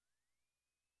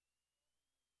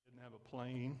have a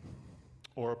plane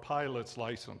or a pilot's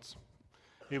license.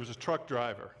 He was a truck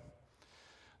driver.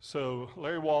 So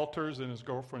Larry Walters and his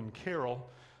girlfriend Carol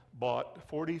bought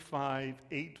 45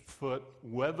 8-foot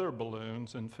weather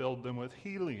balloons and filled them with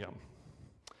helium.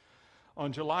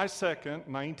 On July 2nd,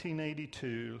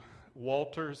 1982,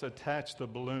 Walters attached the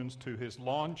balloons to his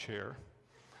lawn chair,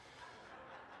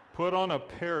 put on a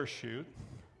parachute,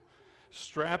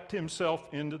 strapped himself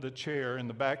into the chair in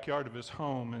the backyard of his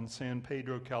home in San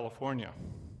Pedro, California.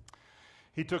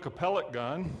 He took a pellet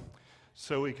gun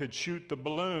so he could shoot the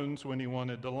balloons when he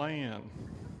wanted to land.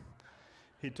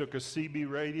 He took a CB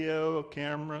radio, a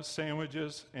camera,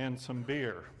 sandwiches, and some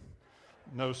beer.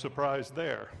 No surprise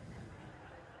there.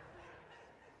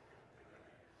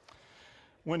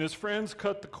 When his friends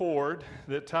cut the cord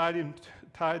that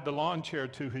tied the lawn chair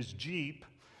to his Jeep,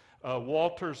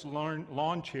 Walter's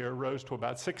lawn chair rose to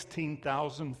about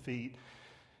 16,000 feet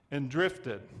and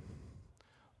drifted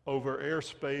over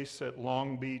airspace at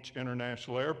Long Beach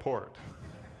International Airport,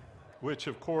 which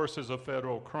of course is a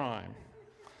federal crime.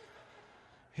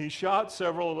 He shot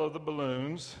several of the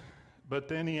balloons, but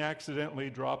then he accidentally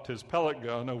dropped his pellet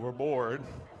gun overboard.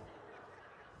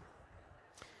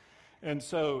 And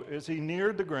so as he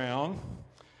neared the ground,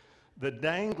 the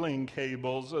dangling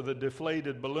cables of the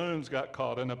deflated balloons got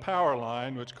caught in a power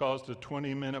line, which caused a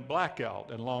 20-minute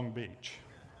blackout in Long Beach.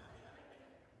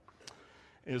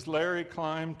 As Larry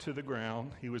climbed to the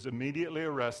ground, he was immediately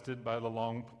arrested by the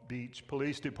Long Beach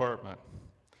Police Department.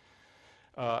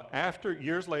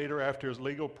 Years later, after his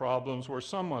legal problems were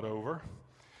somewhat over,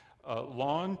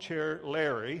 Lawn Chair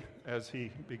Larry, as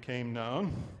he became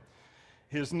known,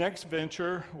 his next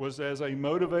venture was as a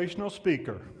motivational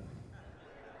speaker.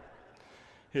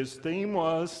 His theme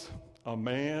was, "A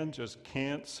man just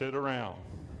can't sit around."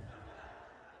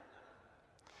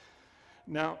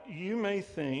 Now, you may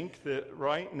think that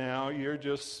right now you're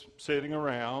just sitting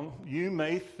around. You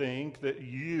may think that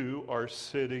you are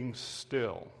sitting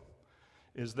still.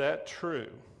 Is that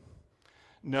true?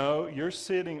 No, you're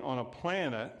sitting on a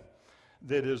planet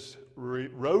that is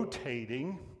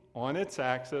rotating on its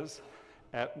axis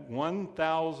at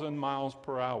 1,000 miles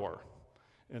per hour.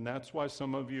 And that's why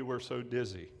some of you are so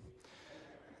dizzy.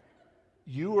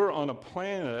 You are on a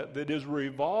planet that is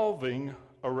revolving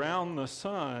around the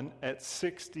sun at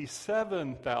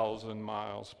 67,000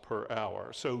 miles per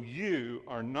hour. So you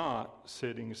are not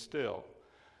sitting still.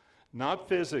 Not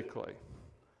physically,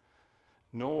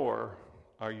 nor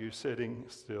are you sitting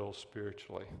still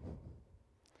spiritually.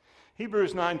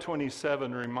 Hebrews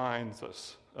 9:27 reminds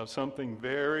us of something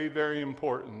very, very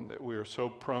important that we are so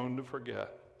prone to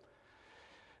forget.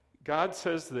 God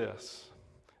says this,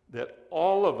 that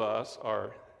all of us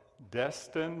are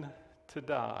destined to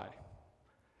die,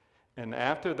 and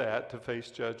after that to face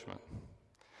judgment.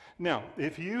 Now,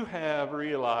 if you have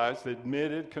realized,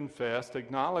 admitted, confessed,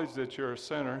 acknowledged that you're a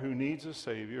sinner who needs a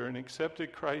Savior and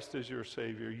accepted Christ as your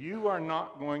Savior, you are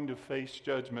not going to face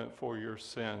judgment for your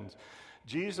sins.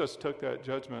 Jesus took that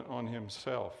judgment on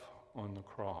himself on the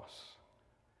cross.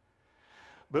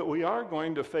 But we are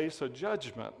going to face a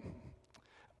judgment,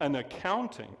 an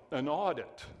accounting, an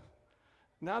audit,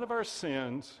 not of our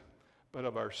sins, but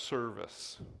of our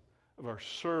service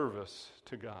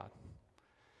to God.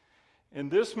 And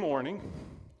this morning,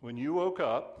 when you woke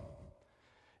up,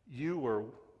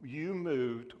 you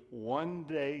moved one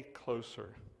day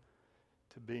closer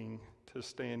to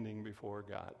standing before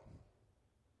God.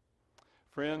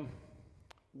 Friend,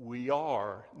 we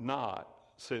are not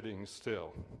sitting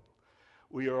still.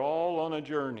 We are all on a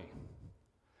journey,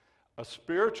 a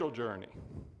spiritual journey,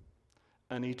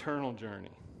 an eternal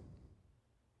journey.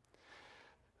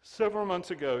 Several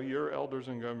months ago, your elders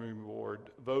and governing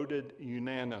board voted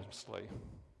unanimously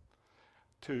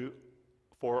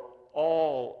for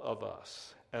all of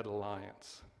us at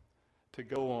Alliance to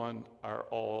go on our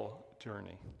all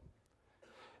journey.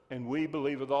 And we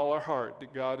believe with all our heart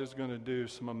that God is going to do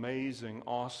some amazing,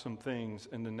 awesome things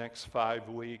in the next 5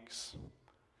 weeks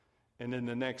and in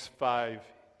the next 5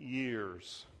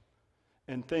 years,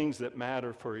 and things that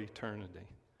matter for eternity.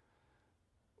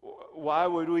 Why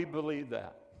would we believe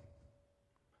that?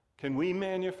 Can we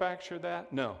manufacture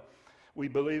that? No. We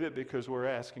believe it because we're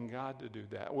asking God to do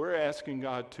that. We're asking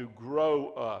God to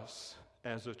grow us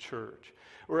as a church.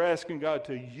 We're asking God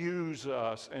to use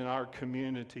us in our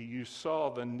community. You saw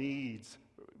the needs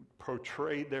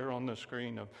portrayed there on the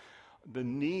screen of the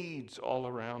needs all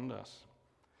around us.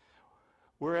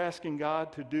 We're asking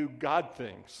God to do God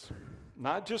things,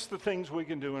 not just the things we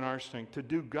can do in our strength, to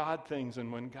do God things.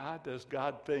 And when God does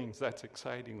God things, that's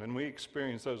exciting. When we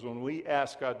experience those, when we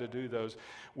ask God to do those,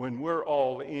 when we're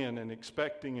all in and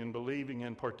expecting and believing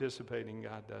and participating,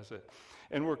 God does it.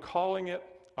 And we're calling it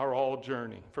our all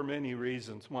journey for many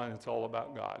reasons. One, it's all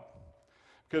about God.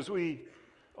 Because we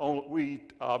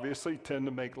obviously tend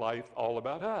to make life all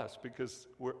about us because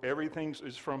everything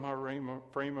is from our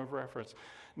frame of reference.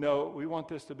 No, we want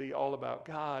this to be all about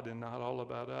God and not all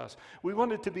about us. We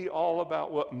want it to be all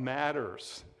about what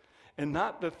matters and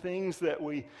not the things that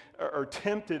we are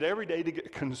tempted every day to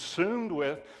get consumed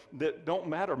with that don't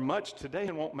matter much today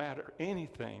and won't matter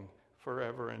anything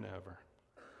forever and ever.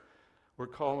 We're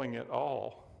calling it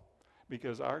all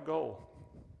because our goal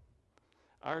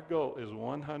is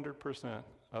 100%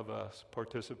 of us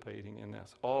participating in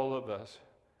this. All of us,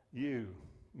 you,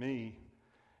 me,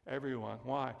 everyone.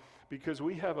 Why? Because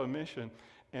we have a mission,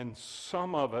 and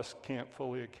some of us can't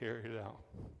fully carry it out.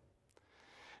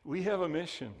 We have a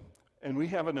mission, and we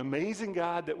have an amazing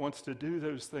God that wants to do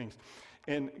those things.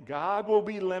 And God will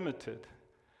be limited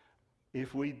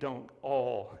if we don't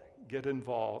all get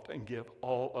involved and give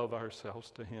all of ourselves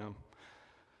to Him.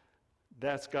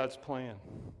 That's God's plan.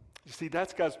 You see,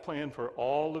 that's God's plan for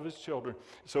all of His children.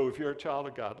 So if you're a child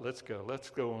of God, let's go. Let's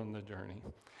go on the journey.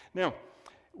 Now,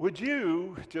 would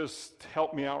you just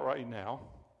help me out right now?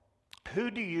 Who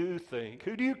do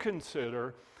you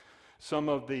consider some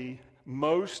of the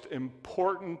most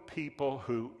important people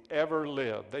who ever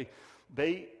lived?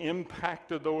 They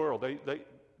impacted the world.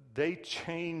 They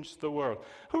changed the world.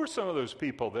 Who are some of those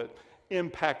people that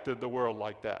impacted the world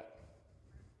like that?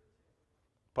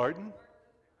 Pardon?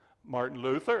 Martin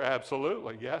Luther,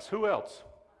 absolutely, yes. Who else?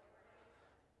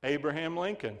 Abraham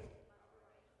Lincoln.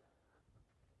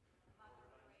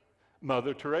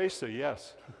 Mother Teresa,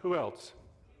 yes. Who else?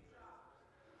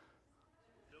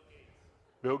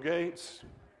 Bill Gates.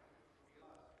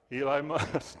 Eli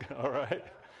Musk, all right.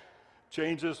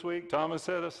 Change this week, Thomas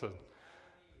Edison.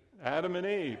 Adam and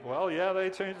Eve. Well, yeah, they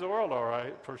changed the world, all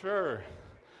right, for sure.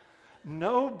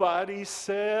 Nobody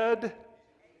said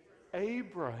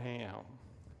Abraham.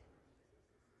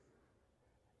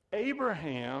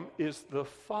 Abraham is the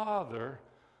father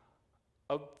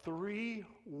of 3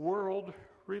 world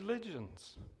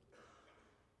religions.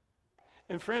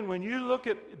 And friend, when you look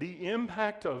at the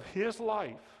impact of his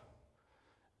life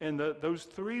and those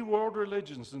 3 world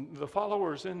religions and the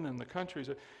followers in them, the countries,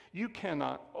 you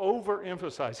cannot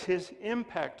overemphasize his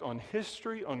impact on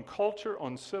history, on culture,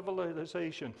 on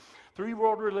civilization. 3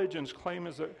 world religions claim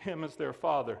him as their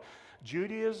father: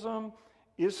 Judaism,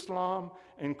 Islam,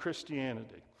 and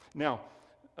Christianity. Now,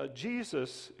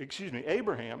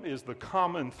 Abraham is the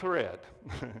common thread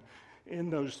in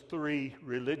those 3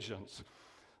 religions.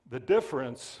 The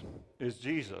difference is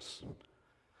Jesus.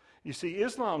 You see,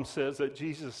 Islam says that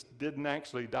Jesus didn't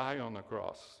actually die on the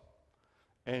cross,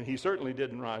 and he certainly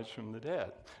didn't rise from the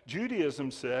dead. Judaism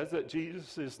says that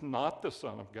Jesus is not the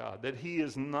Son of God, that he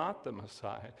is not the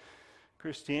Messiah.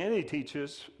 Christianity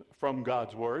teaches from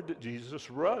God's word that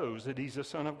Jesus rose, that he's the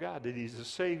Son of God, that he's the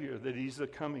Savior, that he's the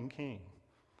coming King.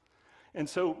 And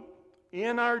so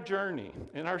in our journey,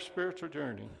 in our spiritual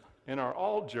journey, in our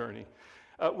all journey,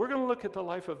 we're going to look at the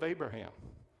life of Abraham.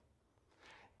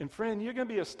 And friend, you're going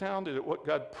to be astounded at what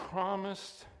God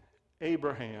promised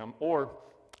Abraham, or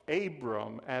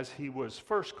Abram as he was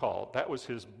first called. That was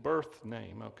his birth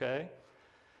name, okay?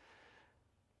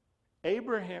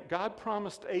 God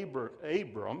promised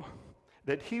Abram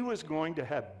that he was going to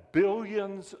have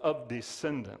billions of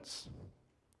descendants.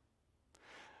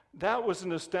 That was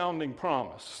an astounding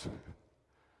promise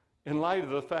in light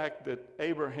of the fact that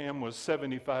Abraham was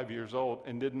 75 years old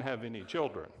and didn't have any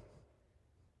children.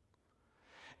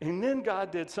 And then God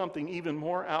did something even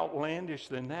more outlandish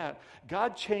than that.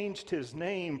 God changed his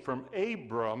name from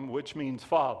Abram, which means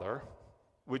father,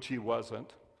 which he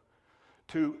wasn't,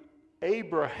 to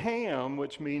Abraham,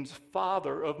 which means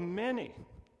father of many.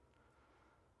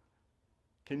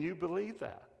 Can you believe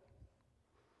that?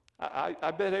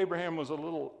 I bet Abraham was a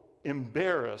little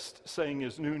embarrassed saying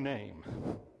his new name.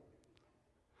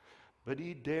 But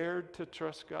he dared to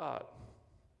trust God.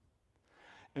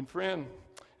 And friend,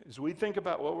 as we think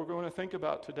about what we're going to think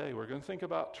about today, we're going to think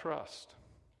about trust.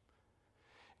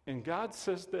 And God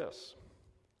says this: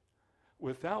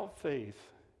 without faith,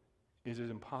 it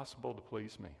is impossible to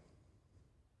please me.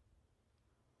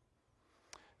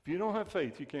 If you don't have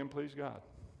faith, you can't please God.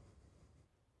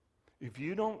 If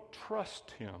you don't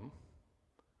trust him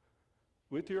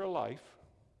with your life,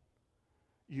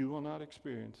 you will not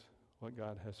experience what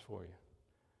God has for you.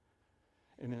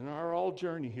 And in our all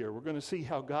journey here, we're going to see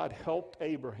how God helped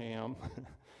Abraham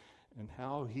and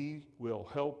how he will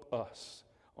help us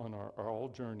on our all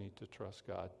journey to trust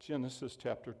God. Genesis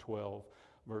chapter 12,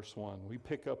 verse 1. We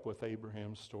pick up with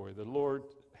Abraham's story. The Lord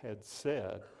had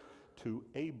said to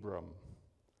Abram,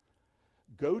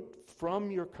 "Go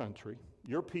from your country,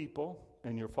 your people,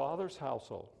 and your father's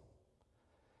household,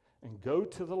 and go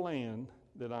to the land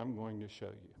that I'm going to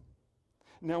show you."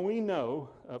 Now we know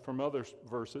from other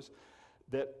verses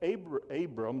that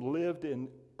Abram lived in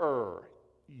Ur,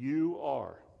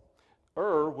 U-R.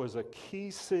 Ur was a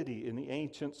key city in the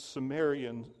ancient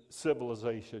Sumerian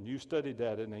civilization. You studied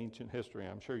that in ancient history.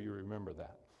 I'm sure you remember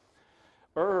that.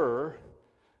 Ur,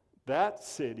 that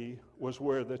city, was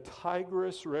where the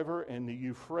Tigris River and the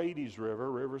Euphrates River,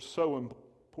 rivers so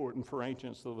important for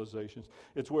ancient civilizations,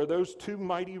 it's where those two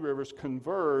mighty rivers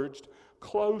converged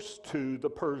close to the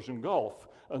Persian Gulf,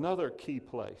 another key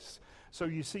place. So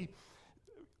you see,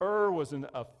 Ur was an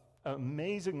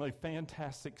amazingly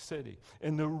fantastic city.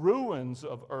 And the ruins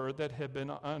of Ur that had been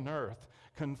unearthed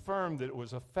confirmed that it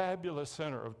was a fabulous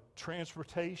center of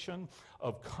transportation,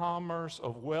 of commerce,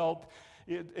 of wealth.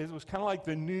 It was kind of like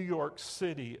the New York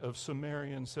City of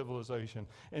Sumerian civilization.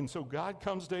 And so God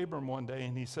comes to Abram one day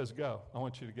and he says, "Go, I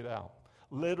want you to get out."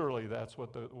 Literally, that's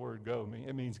what the word "go" means.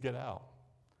 It means get out.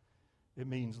 It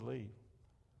means leave.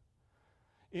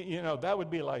 You know, that would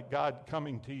be like God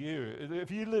coming to you.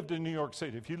 If you lived in New York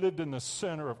City, if you lived in the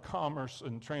center of commerce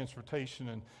and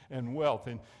transportation and wealth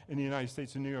in the United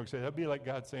States and New York City, that would be like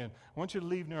God saying, "I want you to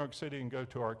leave New York City and go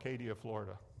to Arcadia,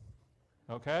 Florida."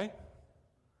 Okay?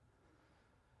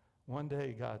 One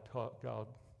day, God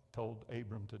told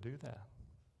Abram to do that.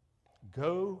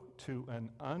 Go to an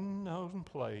unknown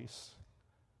place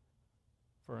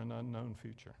for an unknown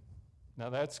future. Now,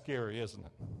 that's scary, isn't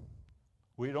it?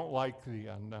 We don't like the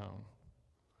unknown.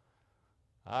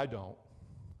 I don't.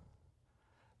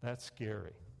 That's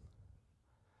scary.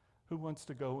 Who wants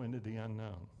to go into the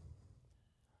unknown?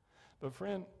 But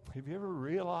friend, have you ever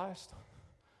realized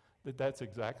that that's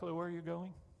exactly where you're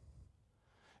going?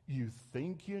 You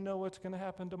think you know what's going to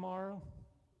happen tomorrow?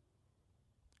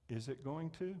 Is it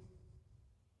going to?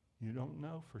 You don't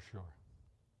know for sure.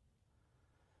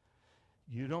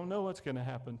 You don't know what's going to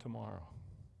happen tomorrow.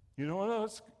 You don't know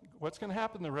what's going to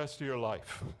happen the rest of your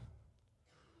life.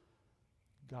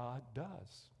 God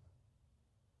does.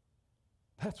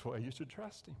 That's why you should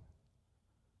trust him.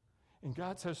 And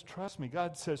God says, trust me.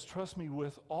 God says, trust me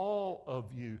with all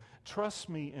of you. Trust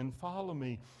me and follow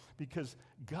me, because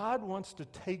God wants to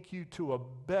take you to a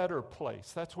better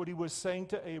place. That's what he was saying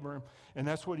to Abram, and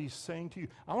that's what he's saying to you.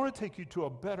 I want to take you to a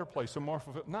better place, a more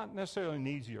fulfilled, not necessarily an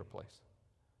easier place,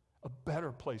 a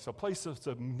better place, a place of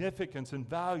significance and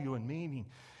value and meaning.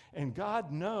 And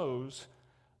God knows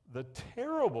the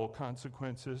terrible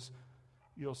consequences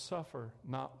you'll suffer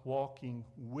not walking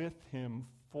with him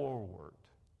forward.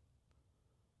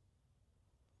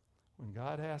 When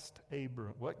God asked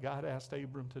Abram, what God asked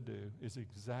Abram to do is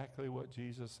exactly what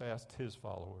Jesus asked his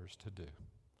followers to do,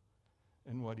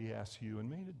 and what he asks you and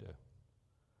me to do.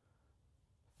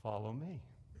 Follow me.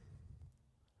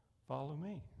 Follow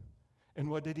me.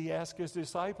 And what did he ask his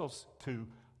disciples to?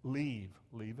 Leave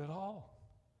it all.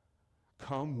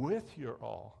 Come with your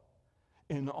all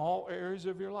in all areas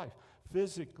of your life.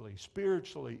 Physically,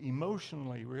 spiritually,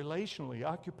 emotionally, relationally,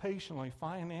 occupationally,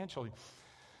 financially.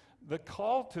 The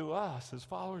call to us as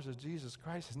followers of Jesus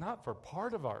Christ is not for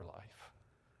part of our life.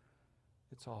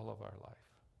 It's all of our life.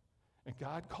 And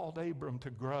God called Abram to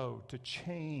grow, to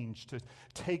change, to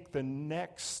take the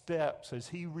next steps as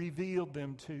he revealed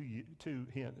them to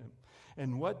him.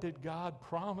 And what did God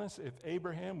promise? If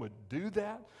Abraham would do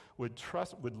that, would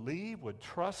leave, would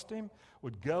trust him,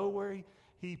 would go where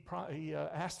he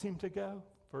asked him to go?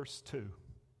 Verse 2.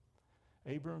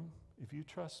 Abram, if you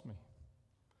trust me,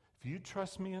 if you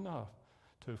trust me enough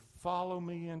to follow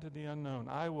me into the unknown,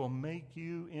 I will make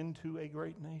you into a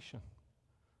great nation.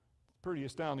 Pretty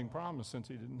astounding promise, since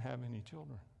he didn't have any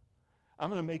children. I'm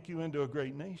going to make you into a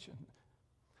great nation.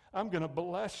 I'm going to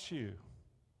bless you.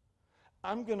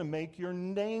 I'm going to make your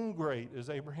name great.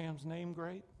 Is Abraham's name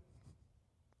great?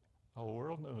 The whole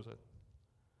world knows it.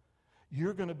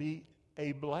 You're going to be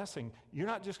a blessing. You're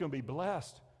not just going to be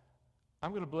blessed. I'm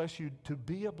going to bless you to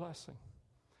be a blessing.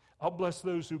 I'll bless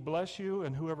those who bless you,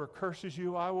 and whoever curses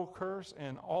you, I will curse,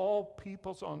 and all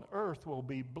peoples on earth will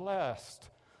be blessed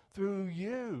through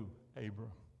you,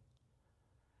 Abram.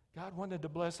 God wanted to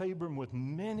bless Abram with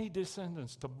many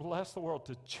descendants, to bless the world,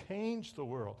 to change the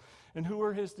world. And who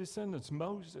are his descendants?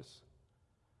 Moses,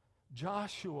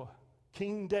 Joshua,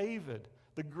 King David,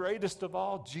 the greatest of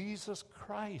all, Jesus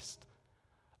Christ,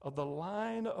 of the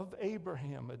line of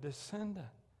Abraham, a descendant.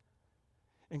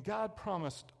 And God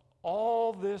promised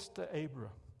all this to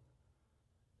Abram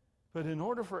But in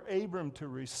order for Abram to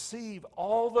receive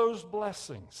all those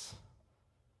blessings,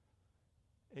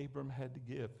 Abram had to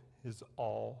give his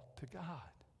all to God.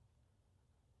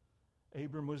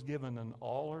 Abram was given an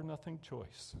all or nothing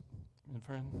choice. And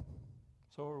friend,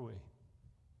 so are we.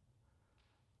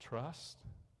 Trust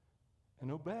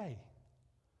and obey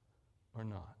or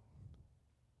not.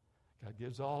 God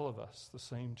gives all of us the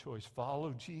same choice.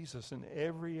 Follow Jesus in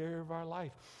every area of our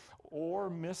life, or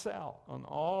miss out on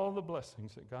all the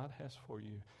blessings that God has for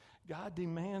you. God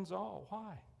demands all.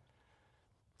 Why?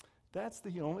 That's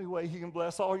the only way He can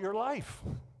bless all your life.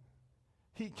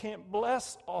 He can't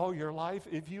bless all your life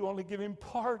if you only give Him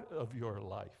part of your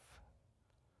life.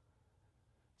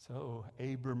 So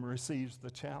Abram receives the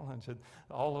challenge, and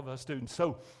all of us do. And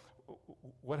so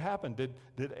what happened?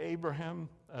 Did Abraham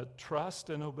trust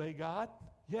and obey God?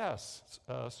 Yes,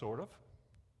 sort of.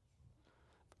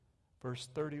 Verse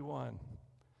 31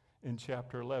 in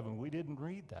chapter 11. We didn't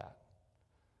read that.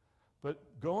 But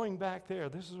going back there,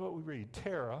 this is what we read.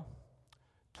 Terah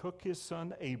took his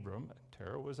son Abram.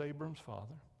 Terah was Abram's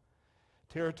father.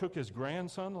 Terah took his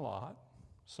grandson Lot,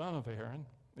 son of Haran,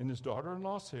 and his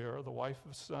daughter-in-law Sarah, the wife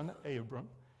of his son Abram.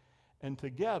 And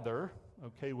together,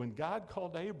 when God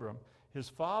called Abram, his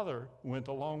father went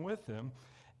along with him.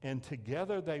 And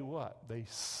together they what? They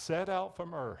set out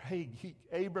from Ur.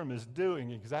 Abram is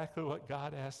doing exactly what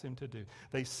God asked him to do.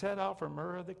 They set out from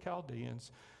Ur of the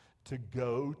Chaldeans to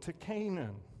go to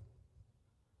Canaan.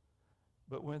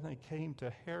 But when they came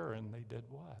to Haran, they did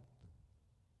what?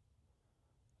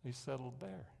 They settled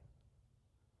there.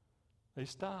 They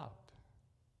stopped.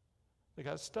 They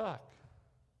got stuck.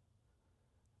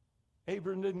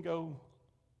 Abram didn't go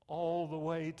all the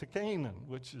way to Canaan,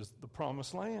 which is the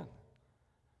promised land.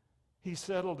 He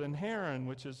settled in Haran,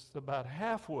 which is about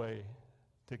halfway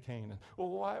to Canaan. Well,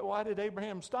 why did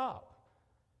Abraham stop?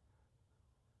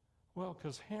 Well,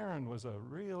 because Haran was a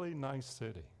really nice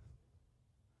city.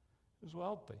 It was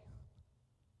wealthy.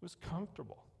 It was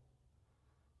comfortable.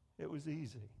 It was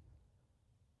easy.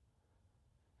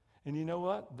 And you know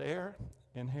what? There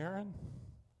in Haran,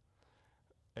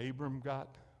 Abram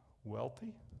got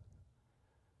wealthy.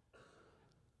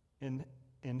 In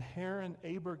Haran,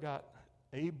 Abram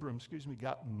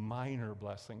got minor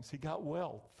blessings. He got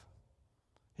wealth.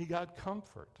 He got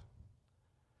comfort.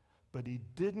 But he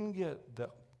didn't get the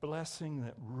blessing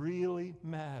that really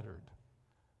mattered.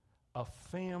 A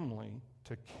family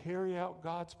to carry out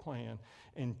God's plan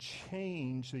and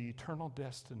change the eternal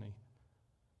destiny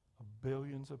of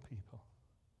billions of people.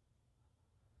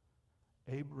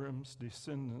 Abram's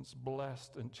descendants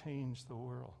blessed and changed the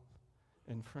world.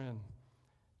 And friend,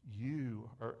 you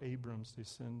are Abram's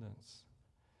descendants.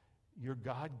 Your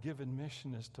God-given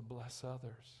mission is to bless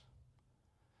others.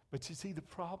 But you see the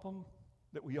problem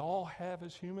that we all have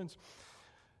as humans?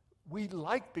 We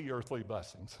like the earthly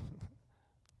blessings.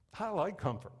 I like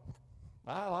comfort.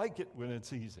 I like it when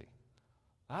it's easy.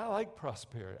 I like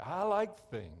prosperity. I like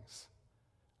things.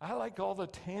 I like all the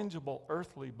tangible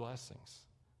earthly blessings.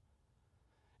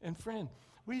 And friend,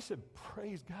 we should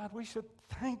praise God. We should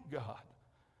thank God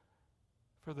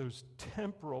for those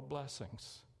temporal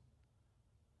blessings,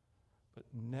 but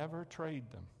never trade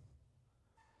them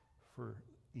for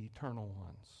eternal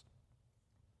ones.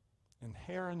 And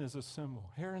Haran is a symbol.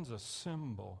 Haran's a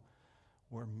symbol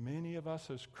where many of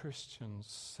us as Christians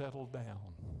settle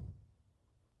down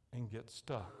and get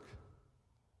stuck,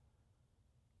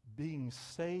 being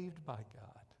saved by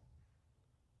God,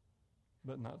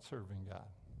 but not serving God.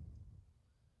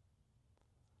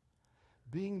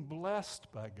 Being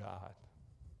blessed by God,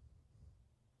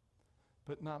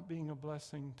 but not being a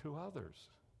blessing to others,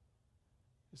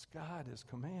 as God has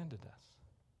commanded us.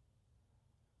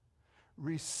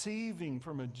 Receiving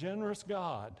from a generous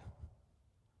God,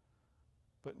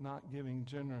 but not giving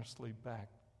generously back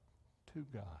to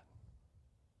God.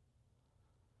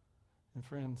 And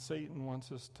friend, Satan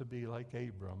wants us to be like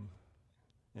Abram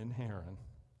in Haran.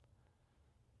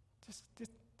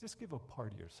 Just give a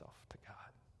part of yourself to God,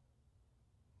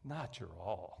 not your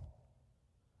all.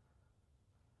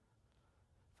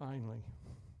 Finally,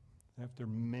 after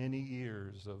many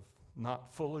years of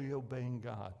not fully obeying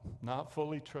God, not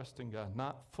fully trusting God,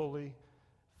 not fully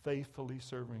faithfully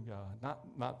serving God,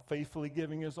 not faithfully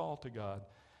giving his all to God,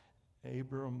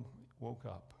 Abram woke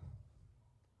up.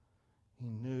 He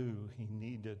knew he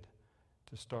needed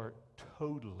to start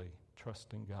totally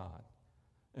trusting God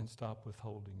and stop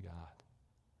withholding God.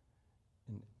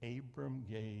 And Abram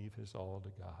gave his all to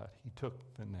God. He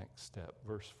took the next step.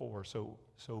 Verse 4, so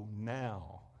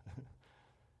now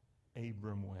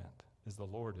Abram went, as the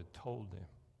Lord had told him.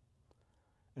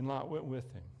 And Lot went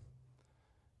with him.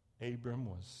 Abram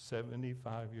was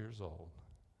 75 years old.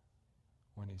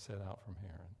 when he set out from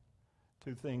Haran.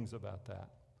 Two things about that.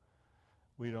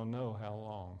 We don't know how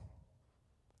long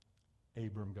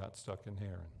Abram got stuck in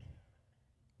Haran,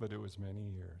 but it was many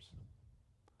years.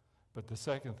 But the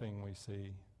second thing we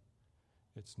see,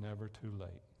 it's never too late.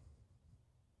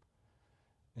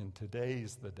 And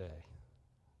today's the day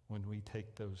when we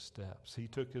take those steps. He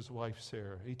took his wife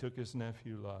Sarah. He took his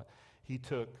nephew Lot. He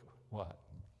took what?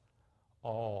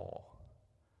 All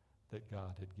that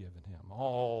God had given him,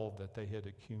 all that they had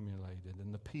accumulated,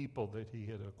 and the people that he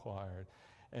had acquired.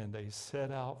 And they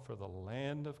set out for the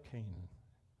land of Canaan,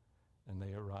 and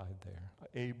they arrived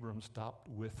there. Abram stopped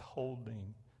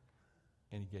withholding,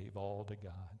 and he gave all to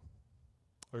God.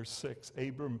 Verse 6,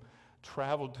 Abram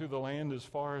traveled through the land as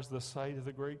far as the site of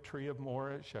the great tree of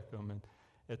Moreh at Shechem. And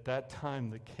at that time,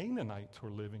 the Canaanites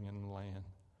were living in the land.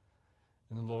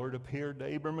 And the Lord appeared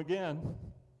to Abram again.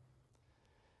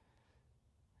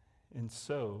 And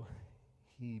so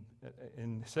he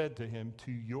said to him,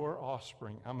 to your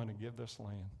offspring, I'm going to give this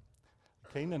land. The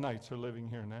Canaanites are living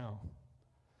here now,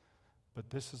 but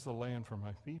this is the land for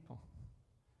my people.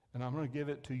 And I'm going to give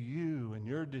it to you and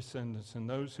your descendants and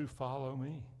those who follow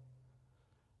me.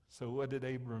 So what did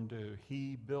Abram do?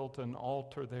 He built an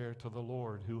altar there to the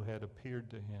Lord who had appeared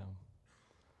to him.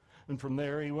 And from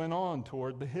there he went on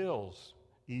toward the hills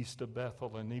east of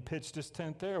Bethel, and he pitched his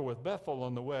tent there with Bethel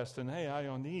on the west and Ai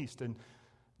on the east. And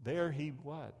there he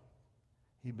what?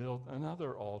 He built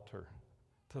another altar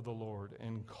to the Lord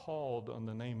and called on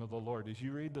the name of the Lord. As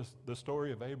you read the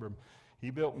story of Abram, he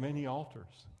built many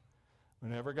altars.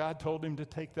 Whenever God told him to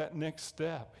take that next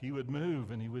step, he would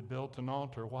move and he would build an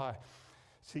altar. Why?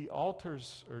 See,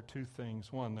 altars are two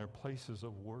things. One, they're places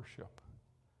of worship.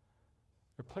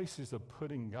 They're places of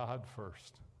putting God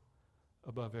first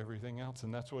above everything else,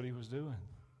 and that's what he was doing.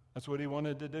 That's what he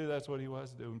wanted to do. That's what he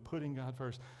was doing, putting God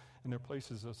first. And they're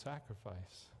places of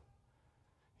sacrifice.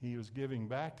 He was giving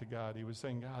back to God. He was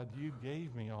saying, God, you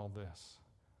gave me all this,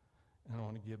 and I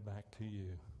want to give back to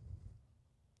you.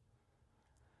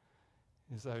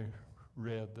 As I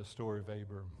read the story of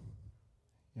Abram,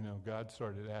 God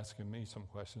started asking me some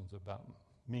questions about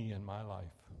me and my life.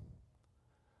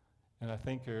 And I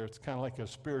think it's kind of like a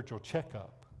spiritual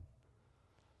checkup.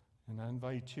 And I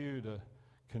invite you to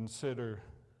consider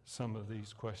some of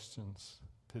these questions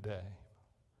today.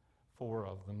 4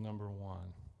 of them. Number 1,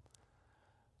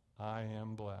 I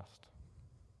am blessed,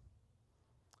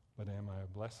 but am I a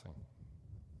blessing?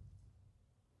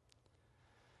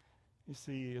 You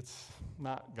see, it's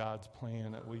not God's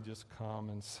plan that we just come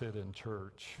and sit in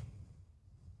church.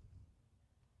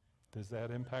 Does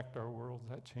that impact our world? Does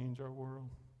that change our world?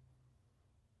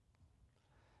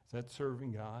 Is that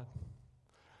serving God?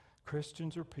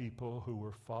 Christians are people who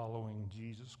are following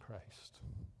Jesus Christ.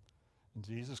 And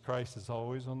Jesus Christ is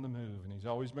always on the move, and he's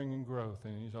always bringing growth,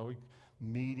 and he's always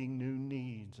meeting new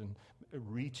needs and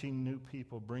reaching new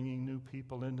people, bringing new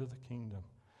people into the kingdom.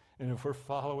 And if we're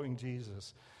following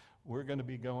Jesus, we're going to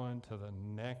be going to the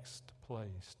next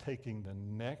place, taking the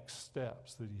next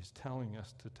steps that he's telling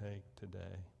us to take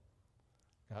today.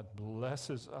 God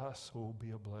blesses us who will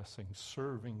be a blessing,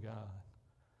 serving God.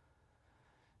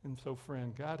 And so,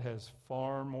 friend, God has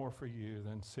far more for you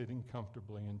than sitting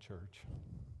comfortably in church.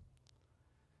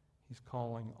 He's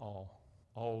calling all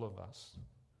of us,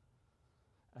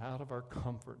 out of our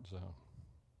comfort zone.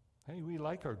 Hey, we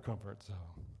like our comfort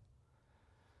zone.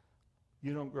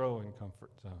 You don't grow in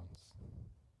comfort zones.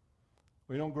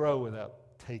 We don't grow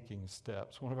without taking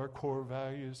steps. One of our core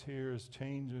values here is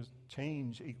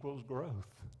change equals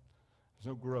growth. There's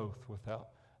no growth without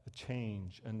a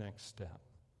change, a next step.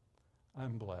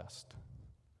 I'm blessed.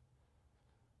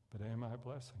 But am I a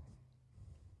blessing?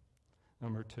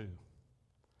 Number 2,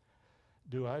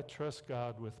 do I trust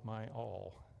God with my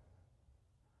all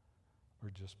or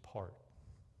just part?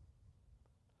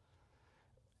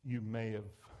 You may have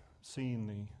seen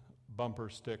the bumper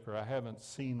sticker. I haven't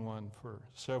seen one for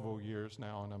several years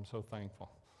now, and I'm so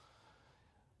thankful.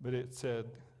 But it said,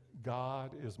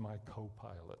 God is my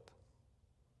co-pilot.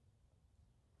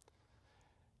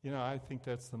 I think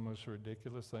that's the most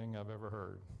ridiculous thing I've ever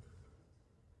heard.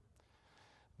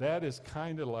 That is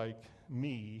kind of like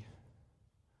me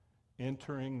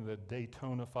entering the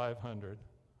Daytona 500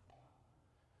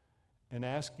 and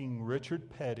asking Richard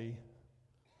Petty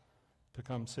to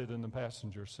come sit in the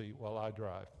passenger seat while I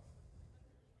drive.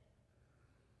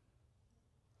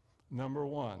 Number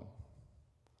 1,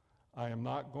 I am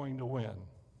not going to win.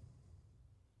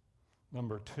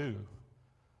 Number 2,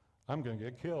 I'm going to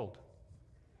get killed.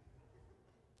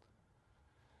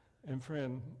 And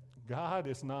friend, God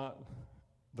is not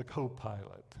the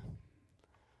co-pilot.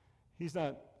 He's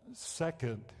not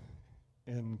second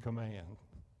in command.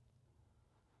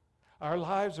 Our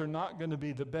lives are not going to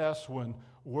be the best when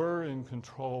we're in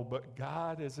control, but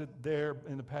God is there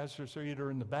in the passenger seat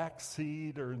or in the back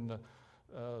seat or in the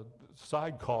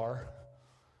sidecar.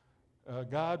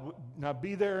 God, now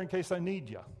be there in case I need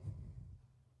you.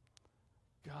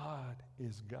 God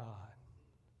is God.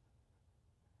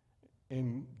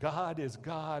 And God is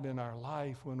God in our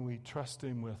life when we trust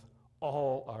Him with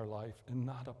all our life and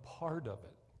not a part of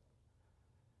it.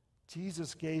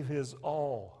 Jesus gave His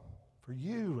all for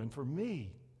you and for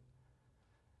me.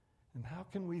 And how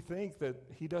can we think that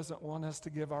He doesn't want us to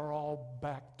give our all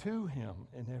back to Him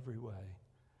in every way?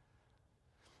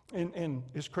 And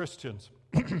as Christians,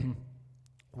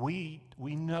 we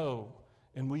know,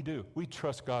 and we do, we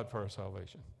trust God for our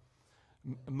salvation.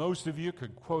 Most of you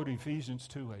could quote Ephesians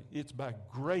 2:8. It's by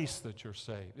grace that you're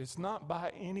saved. It's not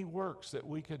by any works that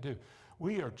we could do.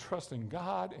 We are trusting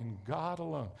God and God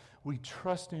alone. We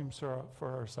trust Him for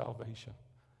our salvation,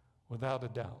 without a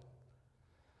doubt.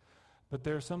 But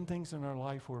there are some things in our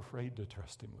life we're afraid to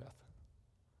trust Him with.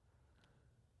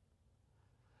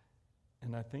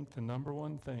 And I think the number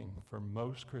one thing for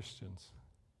most Christians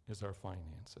is our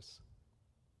finances.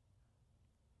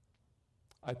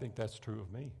 I think that's true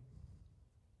of me.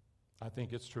 I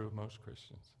think it's true of most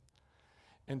Christians.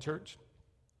 And church,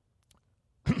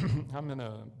 I'm going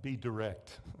to be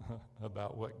direct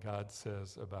about what God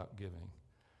says about giving.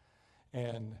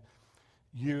 And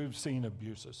you've seen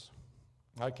abuses.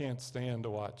 I can't stand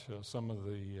to watch some of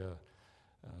the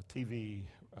TV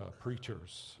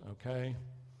preachers, okay?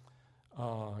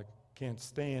 I can't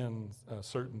stand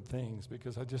certain things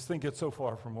because I just think it's so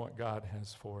far from what God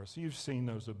has for us. You've seen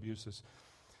those abuses.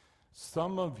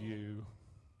 Some of you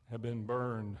have been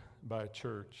burned by a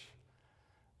church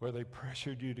where they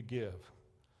pressured you to give.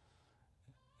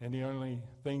 And the only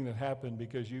thing that happened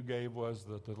because you gave was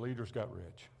that the leaders got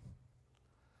rich.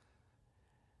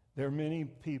 There are many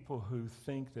people who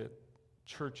think that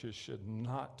churches should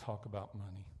not talk about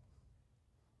money.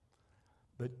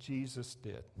 But Jesus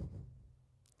did.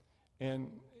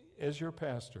 And as your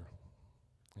pastor,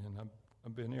 and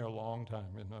I've been here a long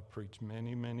time, and I've preached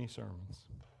many, many sermons,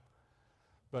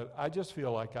 but I just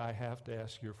feel like I have to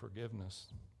ask your forgiveness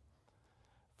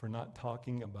for not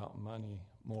talking about money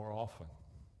more often.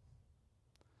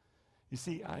 You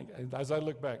see, as I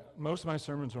look back, most of my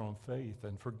sermons are on faith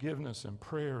and forgiveness and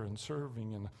prayer and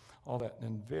serving and all that,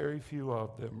 and very few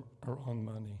of them are on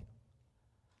money.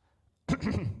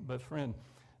 But friend,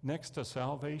 next to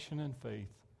salvation and faith,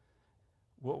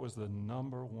 what was the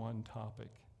number one topic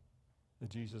that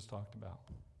Jesus talked about?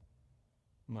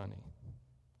 Money.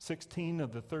 16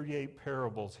 of the 38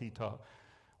 parables He taught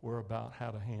were about how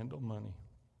to handle money.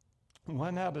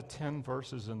 1 out of 10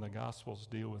 verses in the Gospels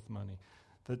deal with money.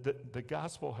 The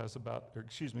Bible has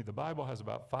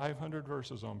about 500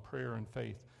 verses on prayer and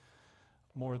faith,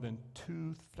 more than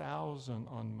 2,000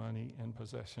 on money and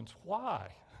possessions.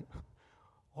 Why?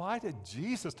 Why did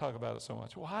Jesus talk about it so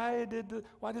much? Why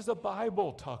does the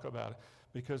Bible talk about it?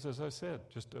 Because as I said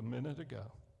just a minute ago,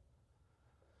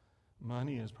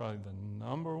 money is probably the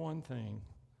number one thing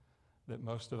that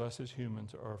most of us as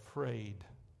humans are afraid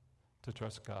to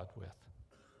trust God with.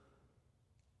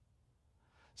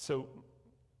 So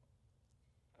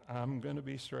I'm going to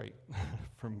be straight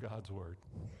from God's word.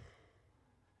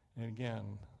 And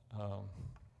again,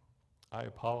 I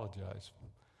apologize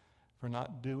for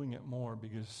not doing it more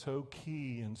because it's so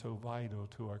key and so vital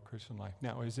to our Christian life.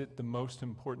 Now, is it the most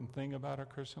important thing about our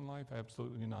Christian life?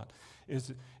 Absolutely not.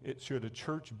 Should a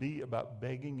church be about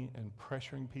begging and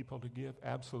pressuring people to give?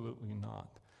 Absolutely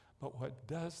not. But what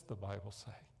does the Bible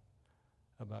say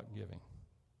about giving?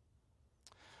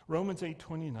 Romans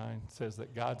 8:29 says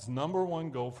that God's number one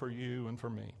goal for you and for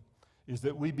me is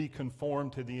that we be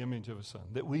conformed to the image of His Son,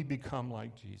 that we become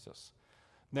like Jesus.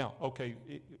 Now, okay,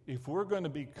 if we're going to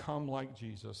become like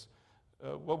Jesus,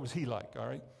 what was He like, all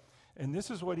right? And this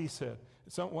is what He said.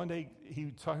 So one day He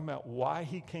was talking about why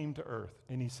He came to earth,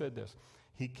 and He said this.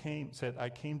 He said, I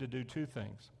came to do two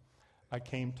things. I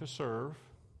came to serve,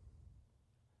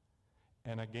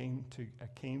 and I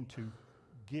came to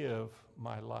give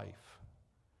my life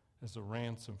as a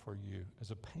ransom for you,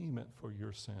 as a payment for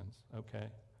your sins, okay?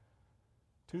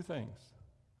 Two things.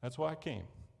 That's why I came.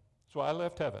 That's why I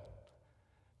left heaven.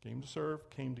 Came to serve,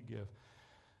 came to give.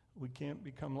 We can't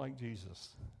become like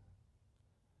Jesus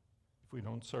if we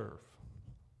don't serve.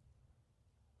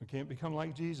 We can't become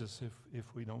like Jesus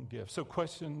if we don't give. So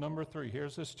question number 3,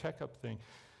 here's this checkup thing.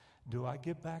 Do I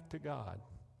give back to God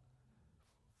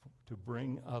to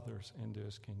bring others into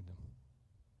His kingdom?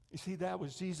 You see, that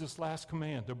was Jesus' last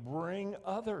command, to bring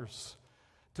others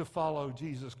to follow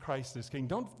Jesus Christ as King.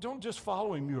 Don't just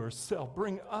follow Him yourself.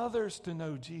 Bring others to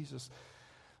know Jesus.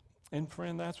 And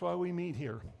friend, that's why we meet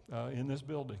here in this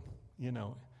building,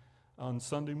 on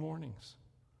Sunday mornings.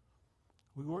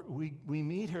 We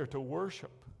meet here to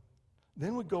worship.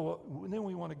 Then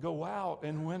we want to go out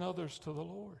and win others to the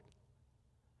Lord.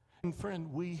 And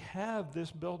friend, we have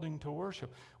this building to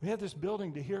worship. We have this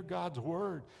building to hear God's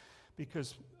word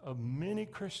because of many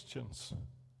Christians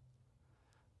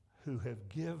who have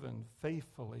given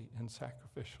faithfully and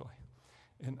sacrificially.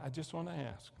 And I just want to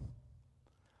ask,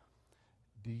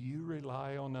 do you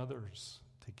rely on others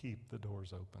to keep the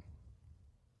doors open?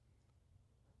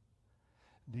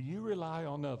 Do you rely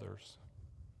on others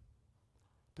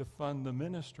to fund the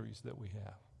ministries that we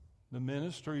have? The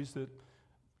ministries that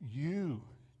you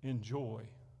enjoy,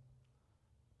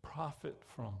 profit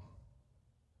from?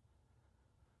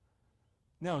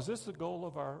 Now, is this the goal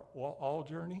of our all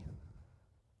journey?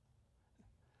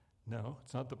 No,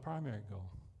 it's not the primary goal.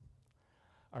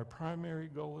 Our primary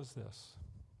goal is this: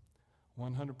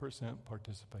 100%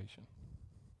 participation.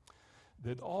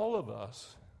 That all of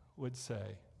us would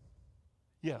say,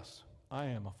 yes, I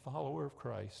am a follower of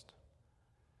Christ,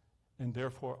 and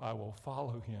therefore I will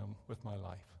follow him with my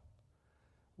life,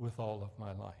 with all of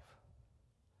my life.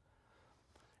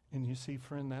 And you see,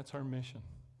 friend, that's our mission,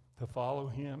 to follow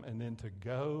him and then to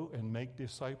go and make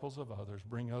disciples of others,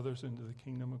 bring others into the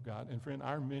kingdom of God. And friend,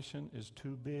 our mission is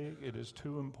too big, it is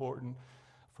too important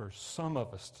for some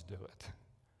of us to do it.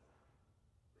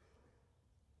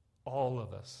 All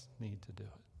of us need to do it.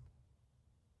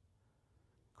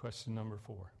 Question number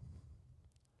 4.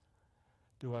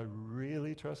 Do I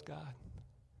really trust God?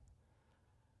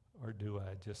 Or do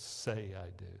I just say I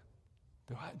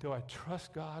do? Do I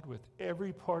trust God with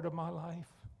every part of my life?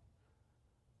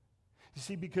 You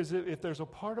see, because if there's a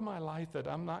part of my life that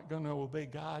I'm not going to obey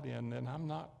God in, then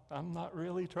I'm not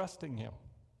really trusting him.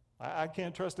 I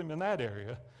can't trust him in that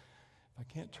area. If I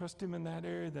can't trust him in that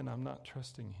area, then I'm not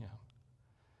trusting him.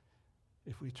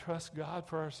 If we trust God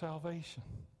for our salvation,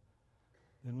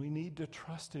 then we need to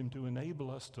trust him to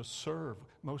enable us to serve.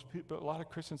 Most people, a lot of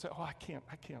Christians say, I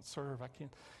can't serve. I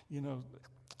can't,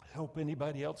 help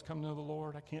anybody else come to the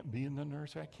Lord. I can't be in the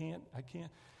nursery. I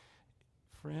can't.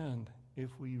 Friend, if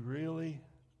we really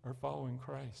are following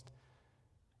Christ,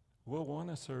 we'll want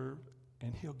to serve,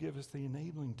 and he'll give us the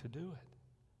enabling to do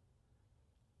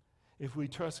it. If we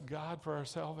trust God for our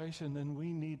salvation, then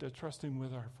we need to trust him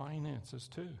with our finances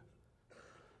too.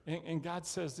 And God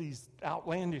says these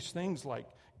outlandish things like,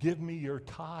 give me your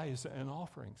tithes and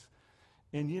offerings.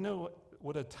 And you know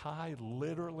what a tithe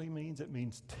literally means? It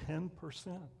means 10%.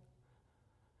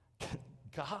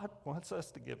 God wants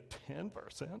us to give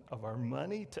 10% of our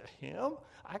money to him?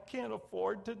 I can't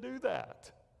afford to do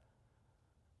that.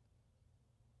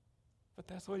 But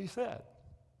that's what he said.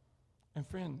 And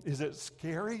friend, is it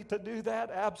scary to do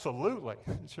that? Absolutely.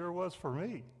 It sure was for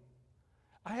me.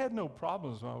 I had no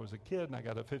problems when I was a kid and I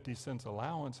got a 50 cents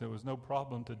allowance. It was no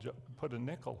problem to put a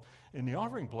nickel in the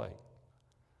offering plate,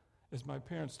 as my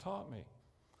parents taught me.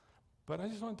 But I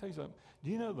just want to tell you something. Do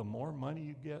you know the more money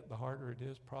you get, the harder it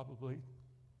is probably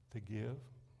to give?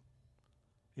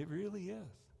 It really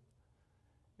is.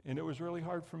 And it was really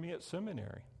hard for me at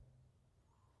seminary.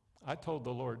 I told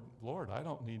the Lord, I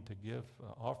don't need to give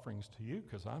offerings to you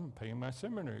because I'm paying my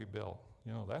seminary bill.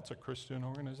 That's a Christian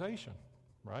organization,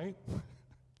 right?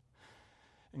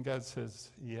 And God says,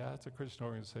 yeah, it's a Christian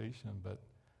organization, but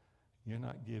you're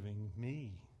not giving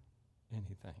me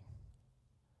anything.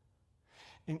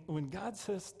 And when God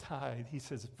says tithe, he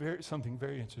says something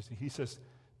very interesting. He says,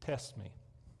 test me.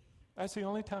 That's the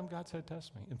only time God said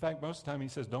test me. In fact, most of the time he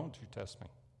says, don't you test me.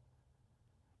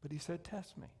 But he said,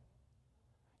 test me.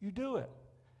 You do it.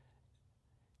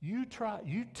 You try.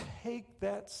 You take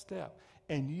that step.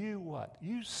 And you what?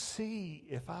 You see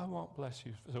if I won't bless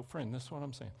you. So friend, this is what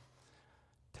I'm saying.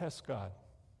 Test God.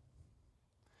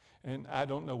 And I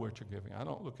don't know what you're giving. I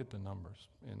don't look at the numbers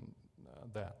in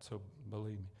that, so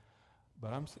believe me.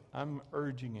 But I'm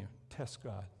urging you, test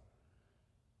God.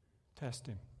 Test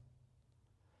him.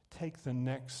 Take the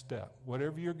next step.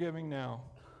 Whatever you're giving now,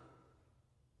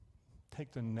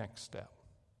 take the next step.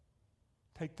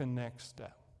 Take the next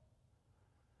step.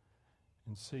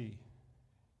 And see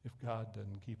if God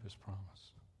doesn't keep his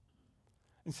promise.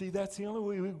 And see, that's the only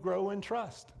way we grow in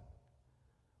trust.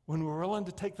 When we're willing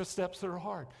to take the steps that are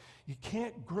hard. You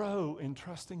can't grow in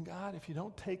trusting God if you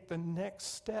don't take the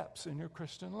next steps in your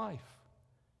Christian life.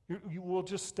 You will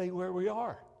just stay where we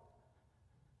are.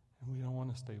 And we don't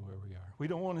want to stay where we are. We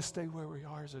don't want to stay where we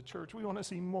are as a church. We want to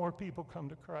see more people come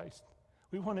to Christ.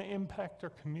 We want to impact our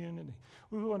community.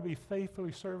 We want to be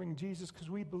faithfully serving Jesus because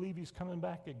we believe he's coming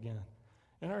back again.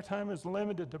 And our time is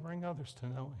limited to bring others to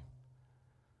know him.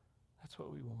 That's what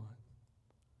we want.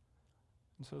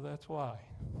 And so that's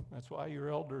why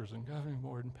your elders and governing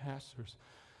board and pastors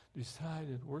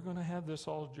decided we're going to have this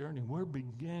all journey. We're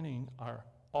beginning our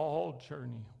all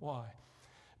journey. Why?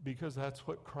 Because that's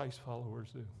what Christ followers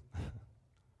do.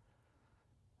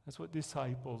 That's what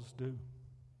disciples do.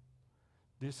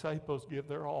 Disciples give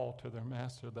their all to their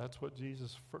master. That's what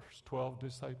Jesus' first 12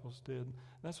 disciples did.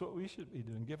 That's what we should be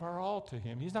doing. Give our all to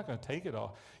him. He's not going to take it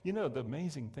all. You know, the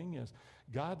amazing thing is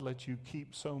God lets you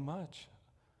keep so much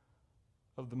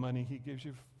of the money he gives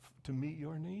you to meet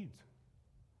your needs.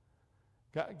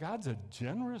 God's a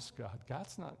generous God.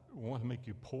 God's not want to make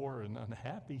you poor and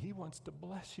unhappy. He wants to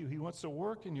bless you. He wants to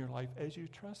work in your life as you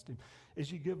trust him,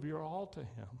 as you give your all to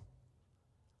him.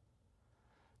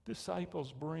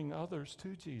 Disciples bring others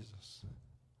to Jesus.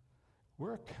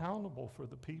 We're accountable for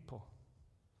the people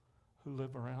who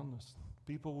live around us,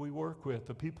 people we work with,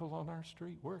 the people on our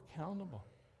street. We're accountable.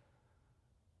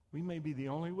 We may be the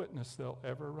only witness they'll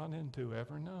ever run into,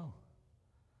 ever know.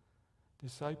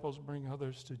 Disciples bring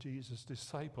others to Jesus.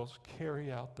 Disciples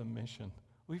carry out the mission.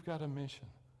 We've got a mission.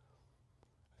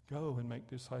 Go and make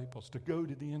disciples, to go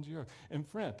to the ends of the earth. And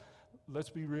friend, let's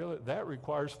be real, that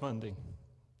requires funding.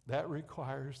 That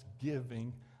requires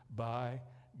giving by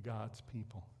God's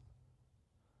people.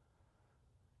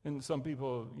 And some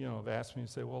people, have asked me and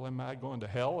say, well, am I going to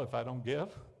hell if I don't give?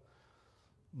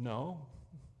 No,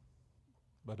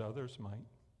 but others might.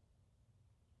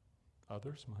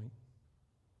 Others might.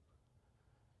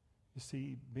 You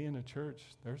see, being a church,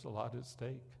 there's a lot at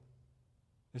stake.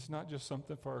 It's not just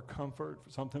something for our comfort,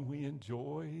 something we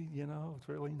enjoy, it's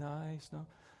really nice. No.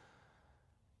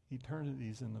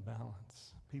 Eternity's in the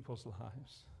balance, people's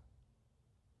lives.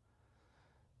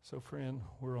 So friend,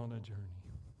 we're on a journey.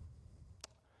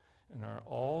 And our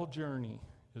all journey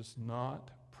is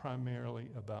not primarily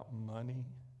about money.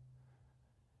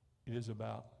 It is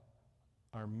about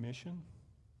our mission.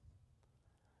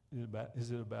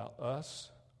 Is it about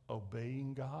us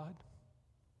obeying God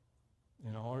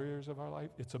in all areas of our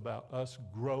life? It's about us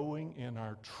growing in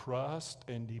our trust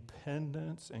and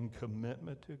dependence and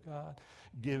commitment to God,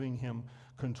 giving him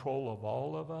control of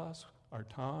all of us, our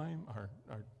time, our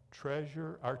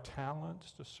treasure, our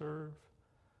talents to serve.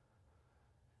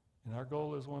 And our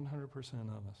goal is 100%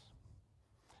 of us.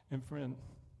 And friend,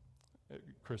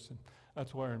 Kristen,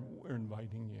 that's why we're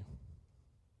inviting you.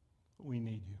 We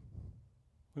need you.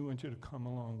 We want you to come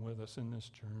along with us in this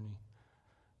journey.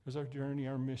 Because our journey,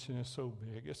 our mission is so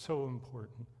big. It's so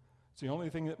important. It's the only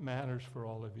thing that matters for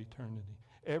all of eternity.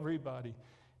 Everybody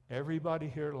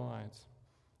here at Alliance,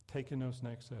 taking those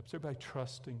next steps. Everybody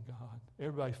trusting God.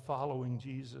 Everybody following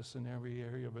Jesus in every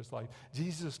area of his life.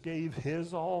 Jesus gave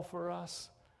his all for us.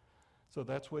 So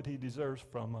that's what he deserves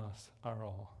from us, our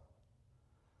all.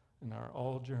 And our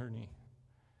all journey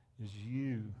is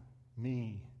you,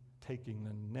 me, taking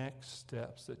the next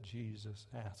steps that Jesus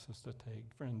asks us to take.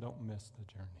 Friend, don't miss the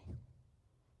journey.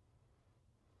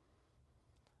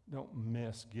 Don't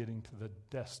miss getting to the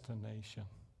destination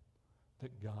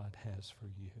that God has for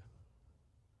you.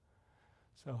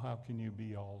 So how can you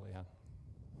be all in?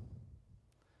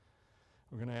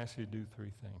 We're going to ask you to do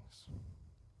 3 things.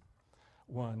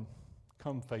 1,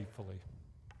 come faithfully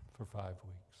for 5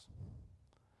 weeks.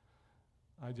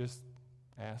 I just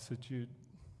ask that you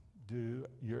do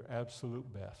your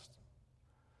absolute best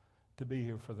to be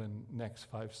here for the next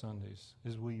 5 Sundays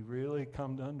as we really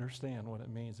come to understand what it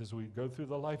means as we go through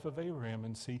the life of Abraham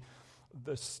and see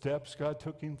the steps God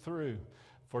took him through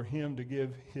for him to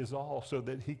give his all so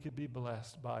that he could be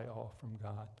blessed by all from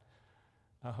God.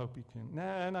 I hope you can.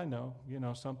 And I know,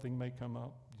 something may come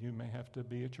up. You may have to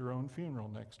be at your own funeral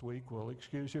next week. We'll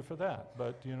excuse you for that.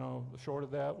 But, short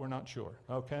of that, we're not sure.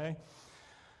 Okay?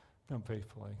 Come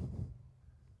faithfully.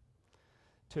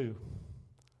 2,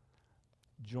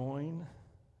 join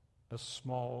a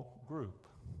small group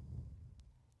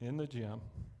in the gym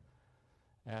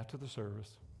after the service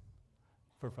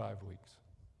for 5 weeks.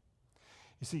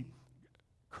 You see,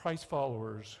 Christ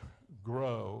followers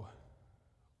grow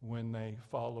when they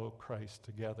follow Christ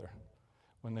together,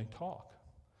 when they talk,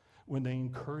 when they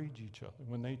encourage each other,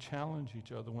 when they challenge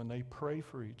each other, when they pray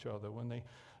for each other, when they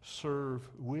serve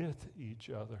with each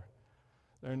other.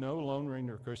 They're no Lone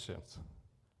Ranger Christians.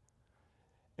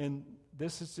 And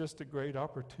this is just a great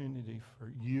opportunity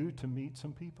for you to meet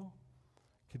some people,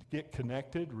 to get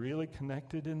connected, really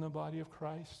connected in the body of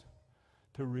Christ,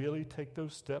 to really take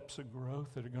those steps of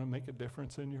growth that are going to make a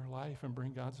difference in your life and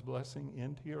bring God's blessing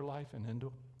into your life and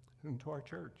into our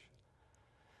church.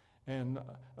 And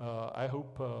I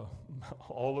hope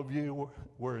all of you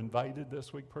were invited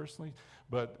this week personally,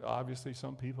 but obviously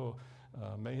some people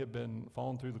may have been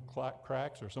falling through the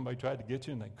cracks, or somebody tried to get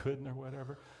you and they couldn't or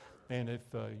whatever. And if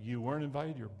you weren't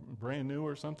invited, you're brand new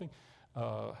or something,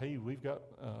 hey, we've got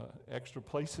extra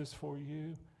places for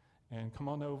you. And come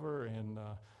on over, and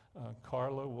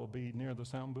Carla will be near the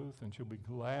sound booth, and she'll be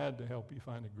glad to help you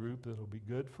find a group that'll be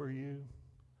good for you.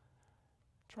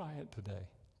 Try it today.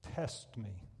 Test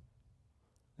me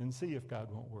and see if God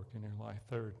won't work in your life.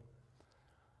 Third,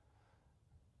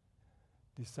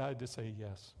 decide to say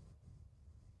yes.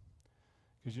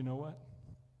 Because you know what?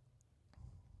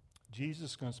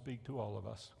 Jesus is going to speak to all of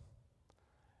us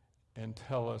and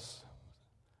tell us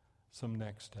some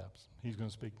next steps. He's going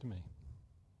to speak to me.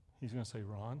 He's going to say,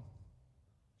 Ron,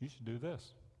 you should do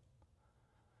this.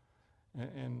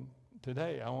 And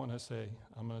today I'm going to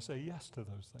say yes to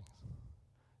those things.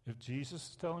 If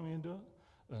Jesus is telling me to do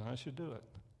it, then I should do it.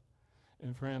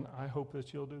 And friend, I hope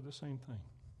that you'll do the same thing.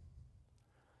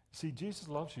 See, Jesus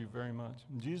loves you very much.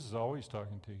 And Jesus is always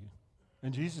talking to you.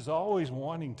 And Jesus is always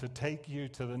wanting to take you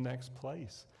to the next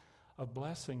place of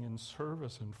blessing and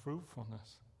service and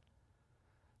fruitfulness.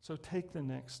 So take the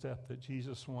next step that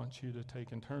Jesus wants you to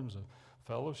take in terms of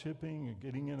fellowshipping, and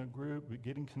getting in a group,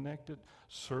 getting connected,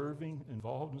 serving,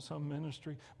 involved in some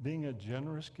ministry, being a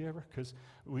generous giver, because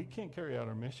we can't carry out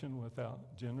our mission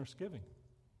without generous giving,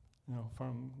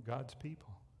 from God's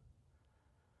people.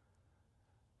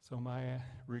 So my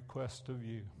request of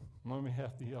you, on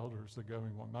behalf of the elders, the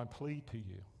governing one, my plea to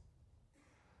you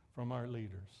from our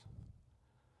leaders,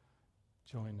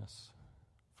 join us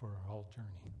for our whole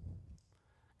journey.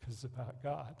 Because it's about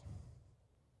God.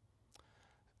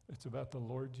 It's about the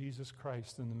Lord Jesus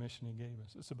Christ and the mission he gave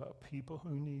us. It's about people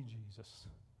who need Jesus.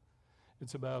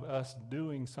 It's about us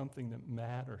doing something that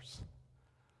matters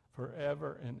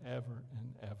forever and ever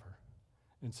and ever,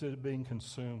 instead of being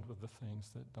consumed with the things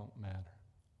that don't matter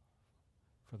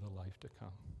for the life to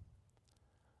come.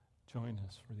 Join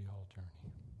us for the whole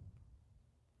journey.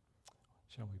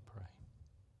 Shall we pray?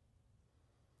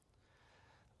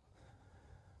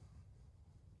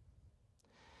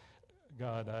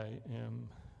 God, I am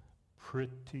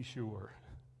pretty sure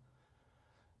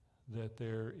that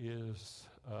there is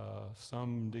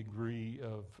some degree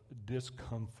of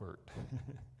discomfort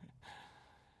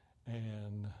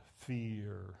and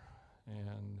fear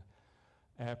and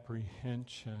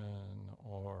apprehension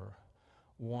or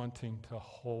wanting to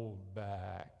hold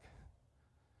back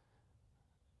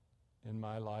in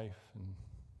my life and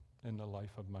in the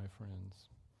life of my friends.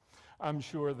 I'm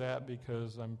sure that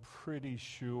because I'm pretty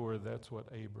sure that's what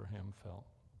Abraham felt.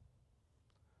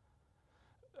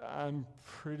 I'm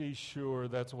pretty sure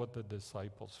that's what the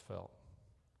disciples felt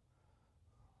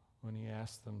when he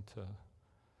asked them to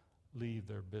leave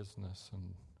their business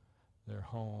and their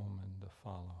home and to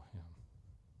follow him.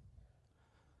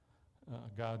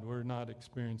 God, we're not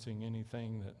experiencing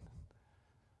anything that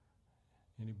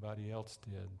anybody else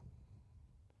did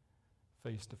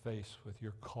face to face with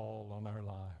your call on our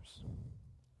lives.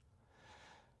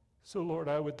 So, Lord,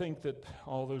 I would think that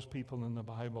all those people in the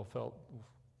Bible felt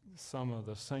some of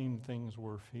the same things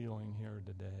we're feeling here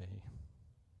today.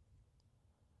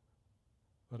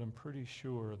 But I'm pretty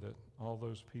sure that all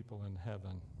those people in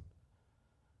heaven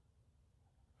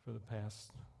for the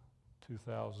past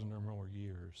 2,000 or more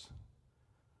years,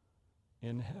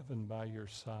 in heaven by your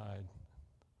side,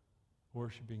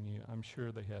 worshiping you, I'm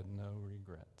sure they had no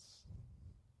regrets.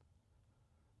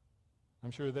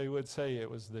 I'm sure they would say it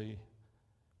was the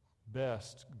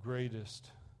best, greatest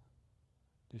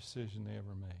decision they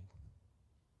ever made.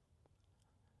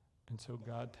 And so,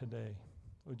 God, today,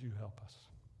 would you help us?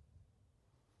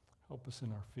 Help us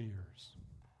in our fears.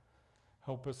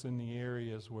 Help us in the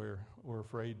areas where we're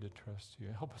afraid to trust you.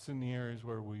 Help us in the areas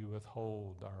where we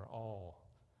withhold our all.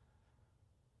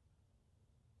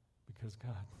 Because,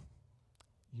 God,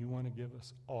 you want to give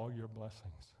us all your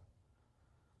blessings.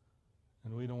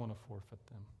 And we don't want to forfeit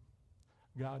them.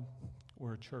 God,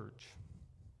 we're a church.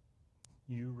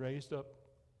 You raised up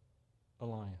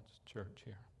Alliance Church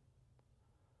here.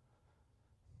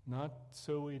 Not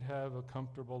so we'd have a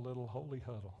comfortable little holy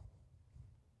huddle,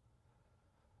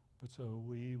 but so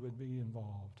we would be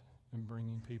involved in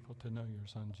bringing people to know your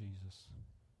Son, Jesus.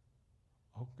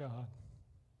 Oh, God,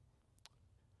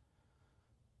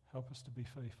 help us to be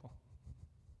faithful.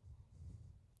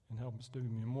 And help us to be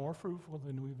more fruitful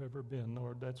than we've ever been.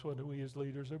 Lord, that's what we as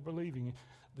leaders are believing,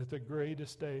 that the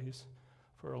greatest days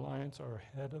for Alliance are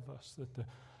ahead of us,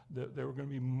 that there are going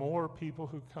to be more people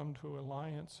who come to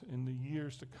Alliance in the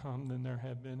years to come than there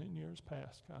have been in years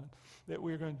past, God. That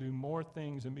we're going to do more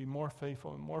things and be more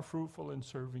faithful and more fruitful in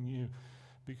serving you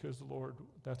because, Lord,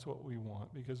 that's what we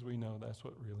want, because we know that's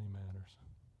what really matters.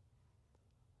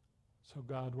 So,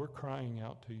 God, we're crying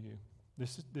out to you.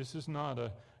 This is not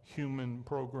a human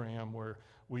program where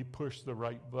we push the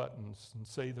right buttons and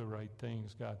say the right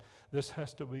things, God. This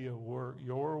has to be your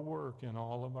work in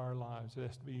all of our lives. It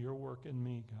has to be your work in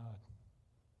me, God.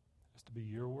 It has to be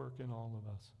your work in all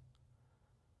of us.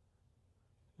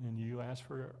 And you ask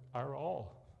for our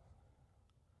all,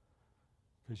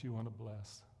 because you want to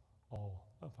bless all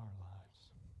of our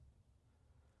lives.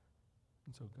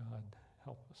 And so, God,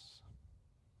 help us.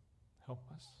 Help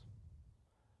us.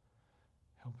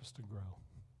 Help us to grow.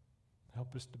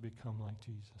 Help us to become like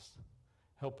Jesus.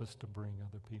 Help us to bring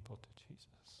other people to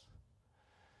Jesus.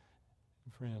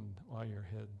 And friend, while your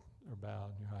head are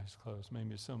bowed and your eyes closed,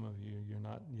 maybe some of you, you're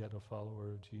not yet a follower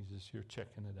of Jesus. You're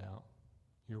checking it out.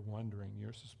 You're wondering.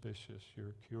 You're suspicious.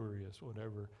 You're curious.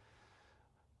 Whatever.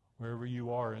 Wherever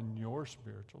you are in your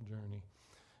spiritual journey,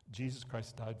 Jesus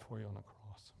Christ died for you on the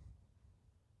cross.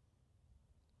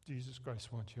 Jesus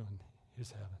Christ wants you in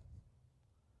his heaven.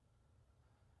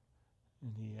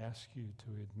 And he asks you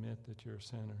to admit that you're a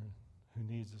sinner who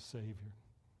needs a Savior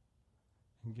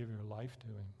and give your life to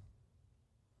him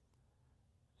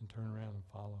and turn around and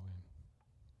follow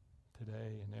him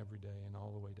today and every day and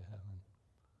all the way to heaven.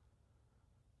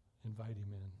 Invite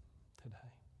him in today.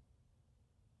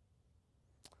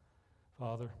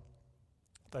 Father,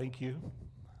 thank you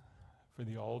for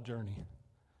the all journey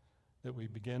that we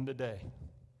begin today.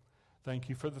 Thank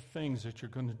you for the things that you're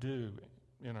going to do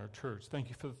in our church. Thank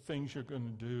you for the things you're going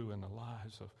to do in the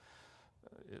lives of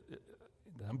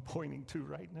that I'm pointing to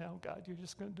right now. God, you're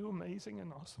just going to do amazing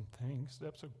and awesome things,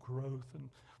 steps of growth and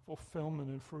fulfillment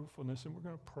and fruitfulness, and we're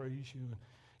going to praise you and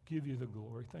give you the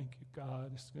glory. Thank you,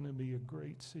 God. It's going to be a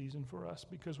great season for us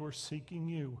because we're seeking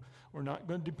you. We're not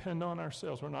going to depend on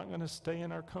ourselves. We're not going to stay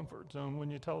in our comfort zone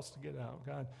when you tell us to get out.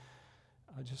 God,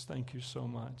 I just thank you so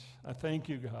much. I thank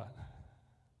you, God,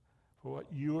 for what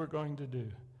you are going to do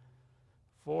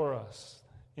for us,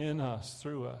 in us,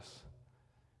 through us.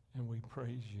 And we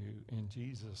praise you in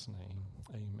Jesus' name.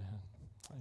 Amen.